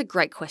say, "That's a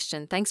great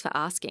question. Thanks for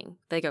asking."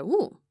 They go,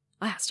 "Ooh,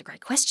 I asked a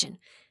great question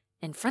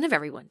in front of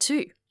everyone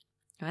too."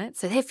 Right?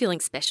 So they're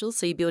feeling special.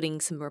 So you're building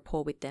some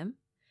rapport with them.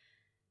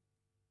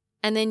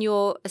 And then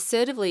you're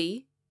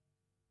assertively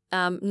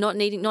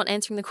not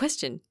answering the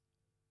question.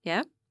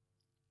 Yeah?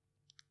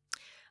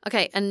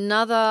 Okay,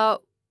 another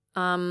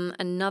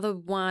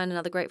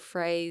great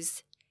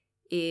phrase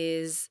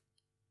is,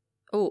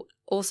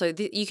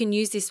 you can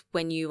use this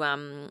when you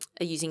are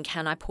using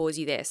 "can I pause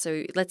you there?"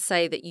 So let's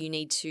say that you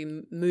need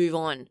to move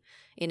on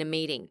in a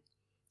meeting.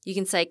 You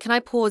can say, "Can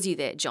I pause you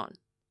there, John?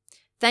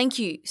 Thank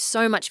you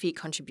so much for your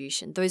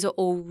contribution. Those are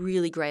all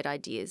really great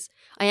ideas.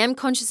 I am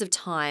conscious of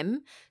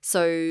time,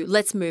 so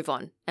let's move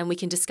on and we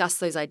can discuss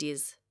those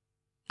ideas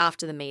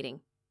after the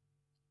meeting."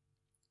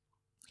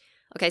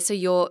 Okay, so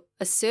you're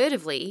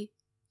assertively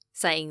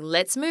saying,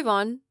 "Let's move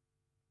on."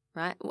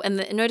 Right? And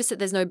notice that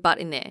there's no "but"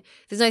 in there.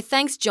 There's no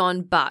 "Thanks,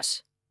 John,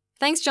 but."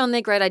 "Thanks, John,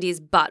 they're great ideas,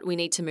 but we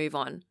need to move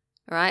on."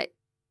 All right?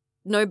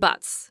 No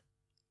buts.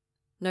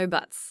 No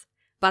buts.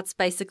 Buts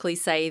basically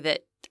say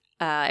that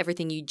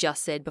everything you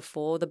just said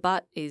before the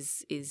 "but"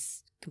 is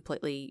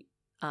completely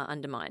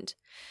undermined.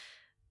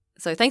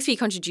 So thanks for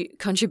your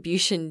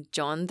contribution,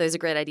 John. Those are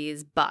great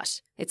ideas,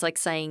 but it's like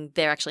saying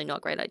they're actually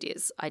not great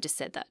ideas. I just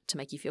said that to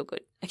make you feel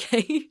good.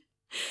 Okay?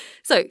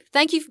 So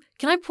thank you.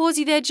 Can I pause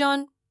you there,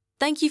 John?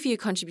 Thank you for your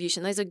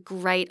contribution. Those are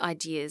great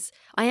ideas.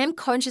 I am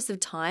conscious of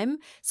time,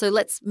 so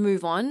let's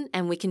move on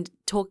and we can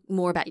talk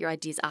more about your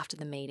ideas after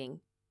the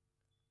meeting.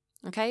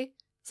 Okay?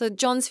 So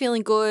John's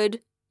feeling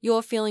good.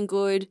 You're feeling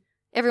good.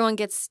 Everyone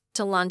gets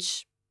to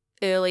lunch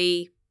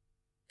early.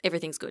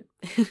 Everything's good.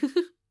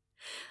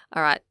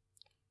 All right.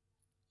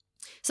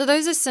 So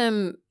those are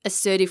some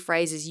assertive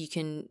phrases you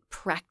can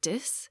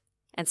practice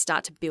and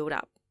start to build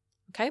up.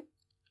 Okay?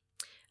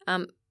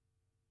 An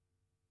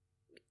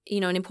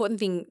important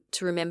thing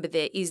to remember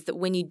there is that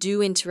when you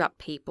do interrupt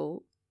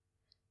people,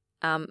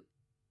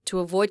 to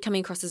avoid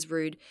coming across as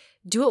rude,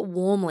 do it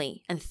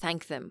warmly and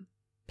thank them.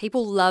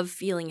 People love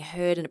feeling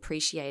heard and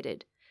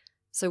appreciated.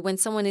 So when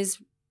someone is,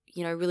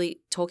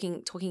 really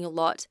talking a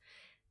lot,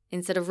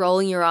 instead of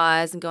rolling your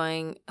eyes and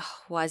going,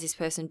 "Oh, why is this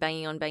person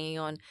banging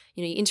on?"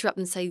 You interrupt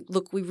and say,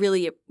 "Look,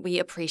 we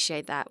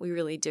appreciate that. We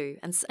really do."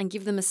 And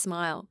give them a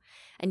smile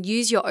and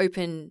use your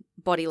open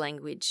body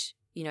language.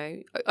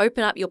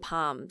 Open up your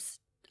palms.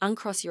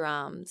 Uncross your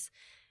arms,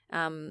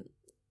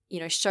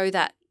 show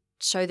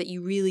that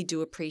you really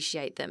do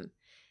appreciate them.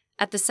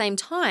 At the same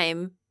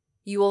time,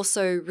 you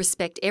also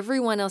respect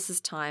everyone else's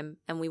time,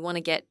 and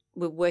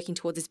we're working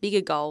towards this bigger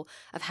goal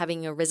of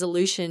having a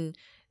resolution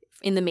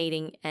in the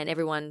meeting and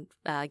everyone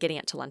getting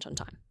out to lunch on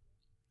time.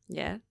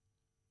 Yeah.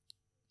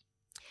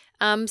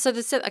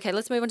 Okay,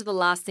 let's move on to the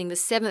last thing, the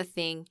seventh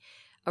thing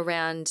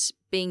around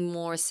being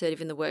more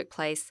assertive in the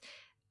workplace.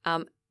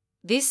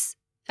 This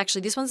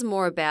one's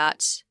more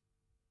about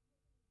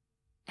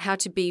how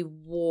to be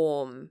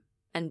warm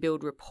and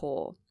build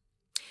rapport.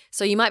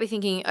 So you might be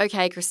thinking,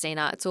 "Okay,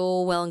 Christina, it's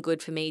all well and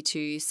good for me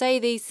to say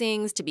these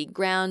things, to be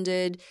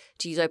grounded,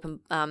 to use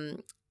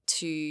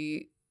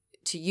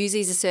to use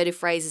these assertive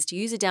phrases, to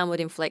use a downward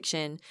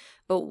inflection,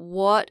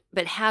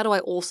 but how do I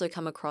also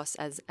come across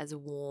as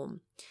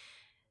warm?"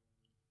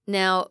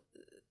 Now,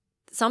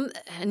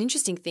 an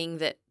interesting thing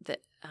that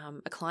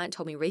a client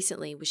told me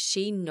recently was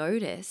she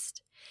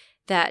noticed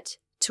that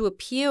to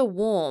appear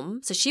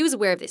warm, so she was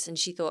aware of this and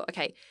she thought,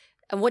 okay,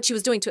 and what she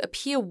was doing to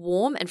appear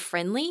warm and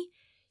friendly,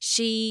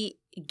 she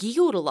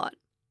giggled a lot.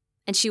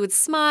 And she would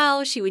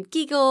smile, she would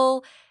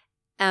giggle,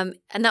 and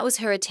that was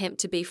her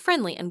attempt to be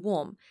friendly and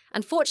warm.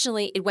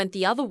 Unfortunately, it went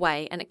the other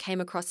way and it came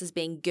across as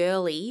being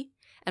girly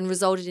and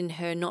resulted in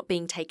her not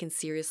being taken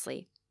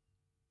seriously.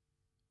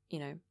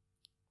 And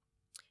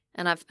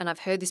I've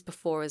heard this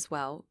before as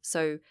well.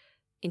 So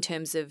in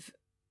terms of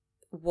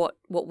what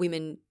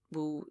women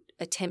will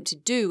attempt to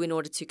do in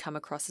order to come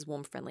across as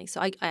warm, friendly.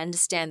 So I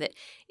understand that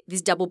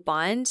this double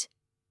bind,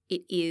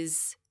 it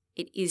is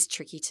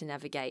tricky to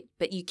navigate,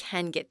 but you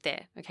can get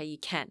there. Okay, you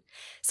can.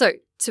 So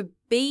to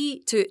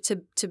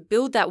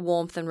build that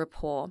warmth and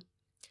rapport,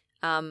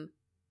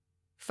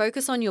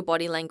 Focus on your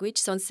body language.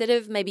 So instead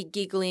of maybe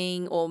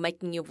giggling or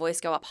making your voice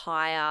go up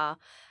higher,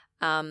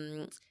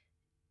 you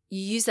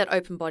use that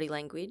open body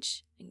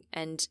language.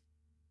 And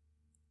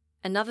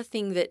another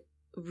thing that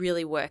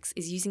really works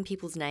is using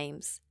people's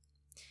names.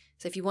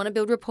 So if you want to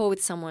build rapport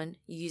with someone,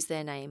 you use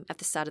their name at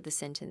the start of the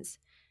sentence.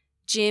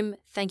 Jim,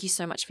 thank you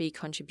so much for your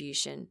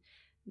contribution.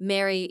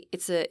 Mary,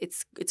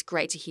 it's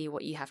great to hear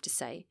what you have to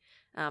say.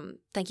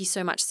 Thank you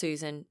so much,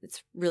 Susan.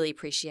 It's really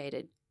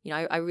appreciated.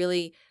 I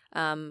really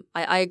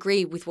I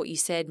agree with what you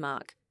said,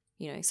 Mark.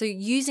 So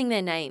using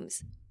their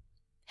names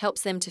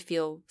helps them to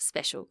feel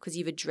special because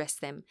you've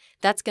addressed them.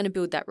 That's going to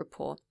build that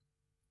rapport.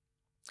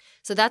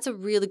 So that's a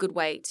really good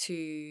way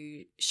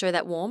to show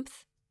that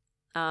warmth,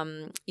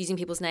 using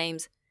people's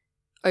names,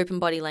 open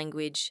body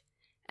language.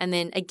 And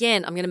then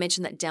again, I'm going to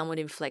mention that downward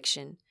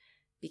inflection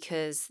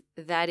because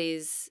that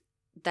is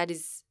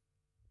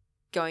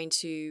going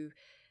to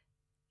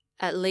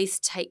at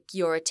least take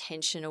your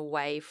attention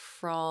away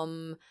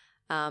from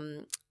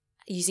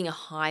using a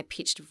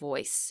high-pitched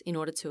voice in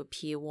order to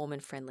appear warm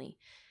and friendly.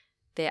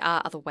 There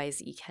are other ways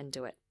that you can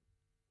do it.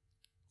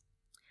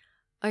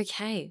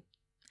 Okay,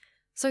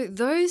 so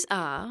those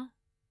are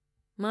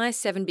my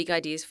 7 big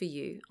ideas for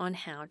you on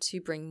how to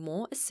bring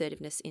more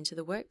assertiveness into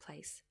the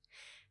workplace.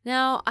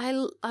 Now,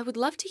 I would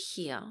love to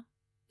hear,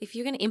 if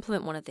you're going to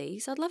implement one of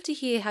these, I'd love to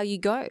hear how you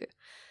go.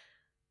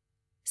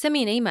 Send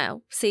me an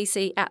email,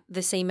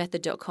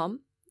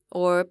 cc@thecmethod.com,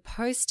 or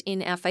post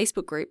in our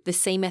Facebook group, The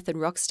C Method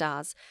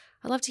Rockstars.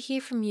 I'd love to hear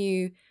from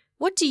you.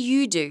 What do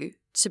you do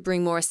to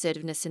bring more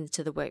assertiveness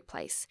into the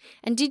workplace?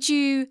 And did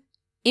you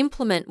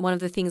implement one of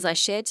the things I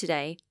shared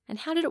today? And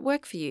how did it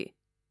work for you?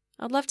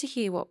 I'd love to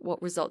hear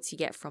what results you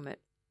get from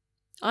it.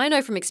 I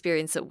know from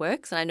experience it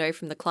works, and I know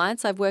from the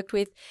clients I've worked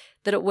with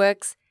that it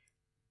works.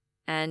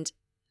 And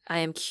I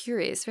am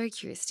curious, very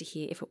curious to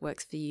hear if it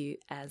works for you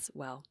as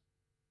well.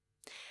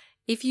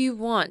 If you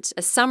want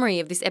a summary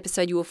of this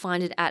episode, you will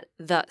find it at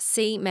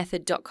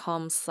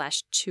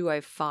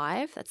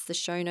thecmethod.com/205. That's the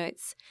show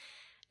notes.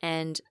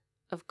 And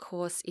of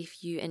course,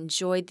 if you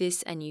enjoyed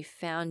this and you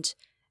found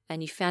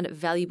it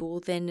valuable,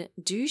 then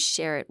do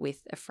share it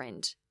with a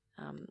friend.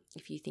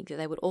 If you think that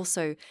they would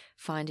also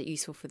find it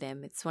useful for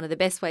them. It's one of the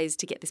best ways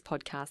to get this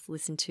podcast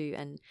listened to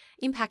and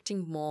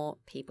impacting more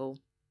people.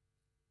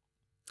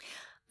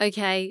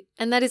 Okay,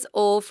 and that is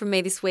all from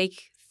me this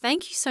week.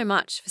 Thank you so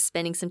much for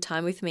spending some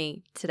time with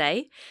me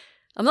today.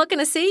 I'm not going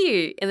to see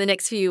you in the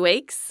next few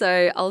weeks,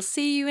 so I'll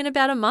see you in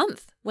about a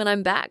month when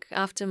I'm back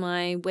after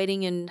my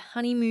wedding and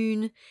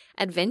honeymoon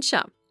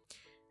adventure.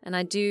 And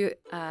I do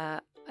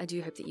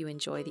hope that you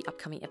enjoy the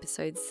upcoming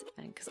episodes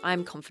because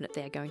I'm confident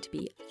they are going to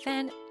be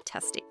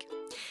fantastic.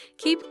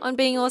 Keep on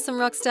being awesome,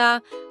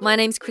 Rockstar. My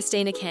name's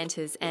Christina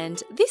Canters,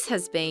 and this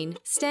has been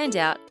Stand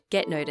Out,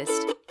 Get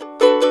Noticed.